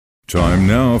Time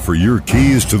now for your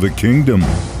keys to the kingdom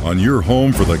on your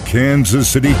home for the Kansas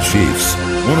City Chiefs.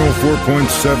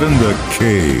 104.7 The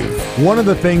Cave. One of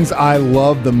the things I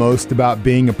love the most about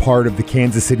being a part of the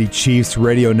Kansas City Chiefs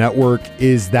radio network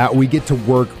is that we get to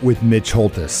work with Mitch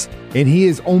Holthus. And he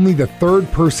is only the third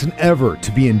person ever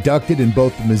to be inducted in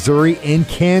both the Missouri and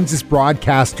Kansas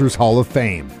Broadcasters Hall of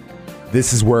Fame.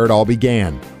 This is where it all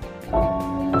began.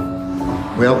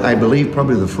 Well, I believe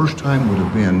probably the first time would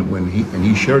have been when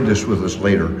he shared this with us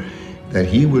later, that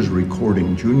he was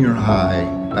recording junior high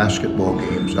basketball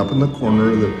games up in the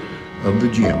corner of the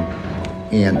gym,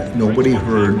 and nobody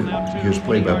heard his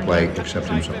play-by-play except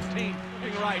himself.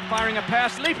 Firing a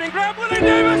pass, leaping grab, Willie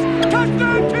Davis,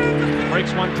 touchdown Kansas!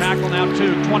 Breaks one tackle, now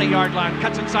two, 20-yard line,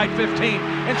 cuts inside 15.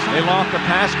 They lost the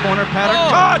pass, corner pattern,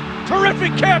 caught!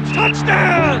 Terrific catch,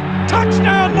 touchdown!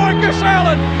 Touchdown, Marcus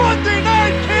Allen! Monday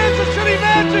night, Kansas City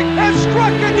Magic has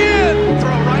struck again!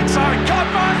 Throw right side, caught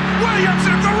by Williams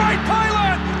at the right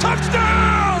pylon!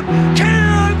 Touchdown!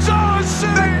 Kansas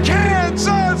City! The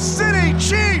Kansas City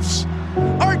Chiefs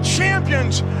are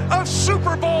champions of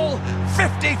Super Bowl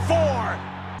 54!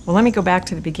 Well, let me go back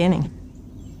to the beginning.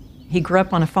 He grew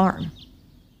up on a farm.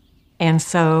 And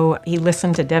so he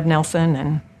listened to Deb Nelson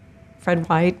and Fred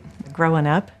White growing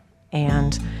up,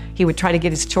 and he would try to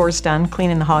get his chores done,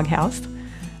 cleaning the hog house,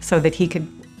 so that he could,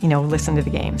 listen to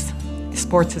the games.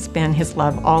 Sports has been his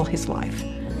love all his life.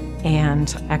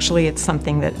 And actually, it's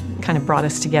something that kind of brought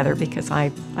us together because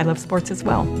I love sports as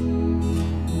well.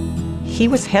 He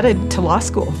was headed to law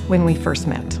school when we first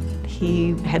met.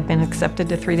 He had been accepted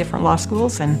to 3 different law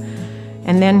schools, and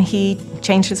then he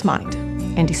changed his mind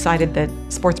and decided that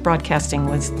sports broadcasting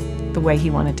was the way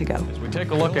he wanted to go. As we take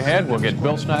a look ahead, we'll get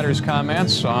Bill Snyder's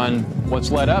comments on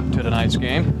what's led up to tonight's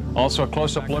game. Also a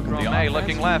close-up look at the offense.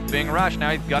 Looking left, being rushed.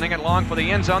 Now he's gunning it long for the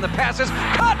end zone. The pass is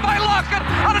caught by Lockett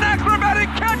on an acrobatic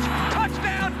catch.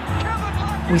 Touchdown, Kevin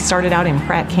Lockett. We started out in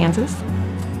Pratt, Kansas.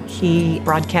 He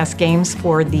broadcast games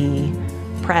for the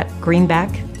Pratt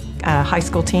Greenback high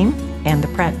school team and the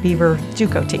Pratt Beaver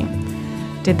JUCO team.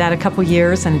 Did that a couple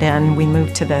years, and then we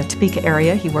moved to the Topeka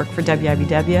area. He worked for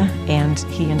WIBW, and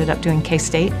he ended up doing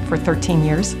K-State for 13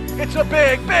 years. It's a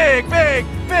big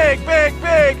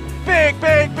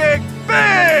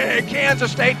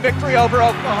Kansas State victory over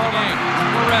Oklahoma.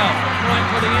 Burrell going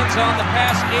for the end zone. The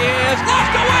pass is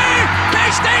knocked away.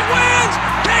 K-State wins.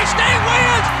 K-State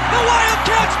wins. The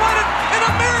Wildcats win it in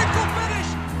a miracle finish.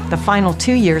 The final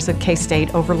 2 years of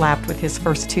K-State overlapped with his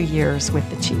first 2 years with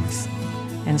the Chiefs.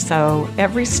 And so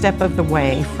every step of the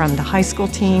way, from the high school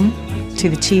team to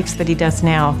the Chiefs that he does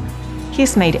now,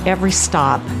 he's made every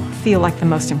stop feel like the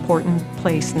most important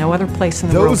place, no other place in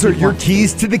the world. Those are your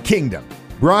keys to the kingdom.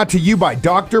 Brought to you by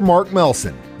Dr. Mark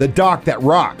Melson, the doc that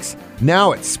rocks.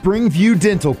 Now at Springview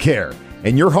Dental Care,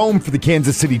 and your home for the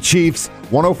Kansas City Chiefs,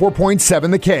 104.7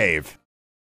 The Cave.